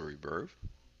auxiliary verb.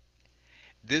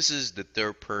 This is the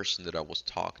third person that I was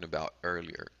talking about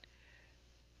earlier.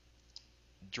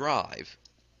 Drive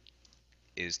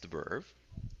is the verb.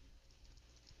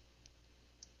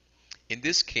 In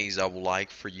this case, I would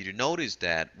like for you to notice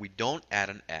that we don't add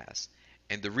an S.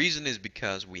 And the reason is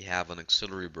because we have an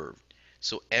auxiliary verb.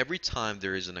 So every time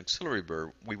there is an auxiliary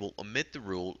verb, we will omit the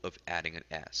rule of adding an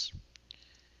S.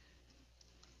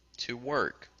 To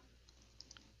work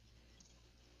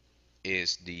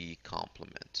is the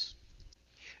complement.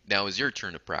 Now it's your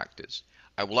turn to practice.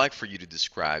 I would like for you to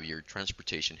describe your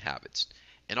transportation habits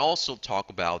and also talk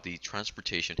about the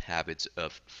transportation habits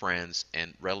of friends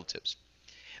and relatives.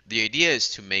 The idea is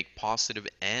to make positive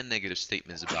and negative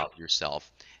statements about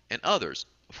yourself and others,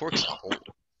 For example,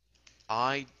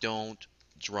 I don't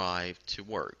drive to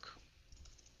work.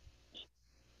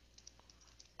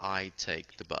 I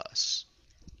take the bus.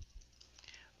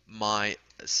 My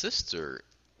sister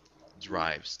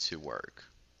drives to work.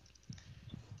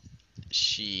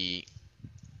 She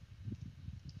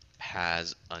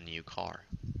has a new car.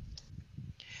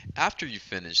 After you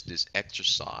finish this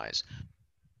exercise,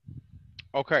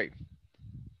 Okay.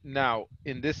 Now,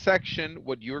 in this section,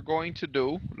 what you're going to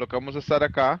do, lo que vamos a hacer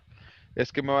acá,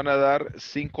 es que me van a dar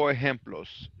 5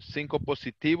 ejemplos, 5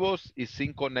 positivos y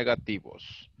 5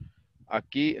 negativos,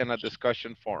 aquí en la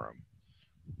discussion forum.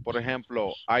 Por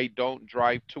ejemplo, I don't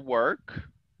drive to work.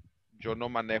 Yo no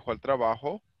manejo al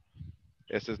trabajo.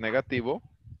 Ese es negativo.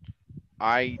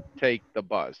 I take the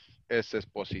bus. Ese es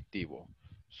positivo.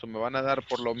 So me van a dar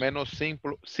por lo menos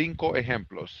 5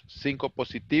 ejemplos, 5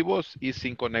 positivos y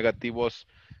 5 negativos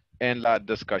en la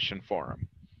discussion forum.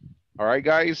 All right,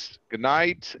 guys. Good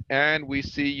night, and we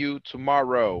see you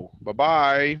tomorrow.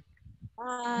 Bye-bye.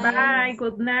 Bye.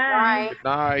 Good night. Good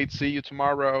night. See you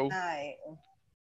tomorrow. Bye.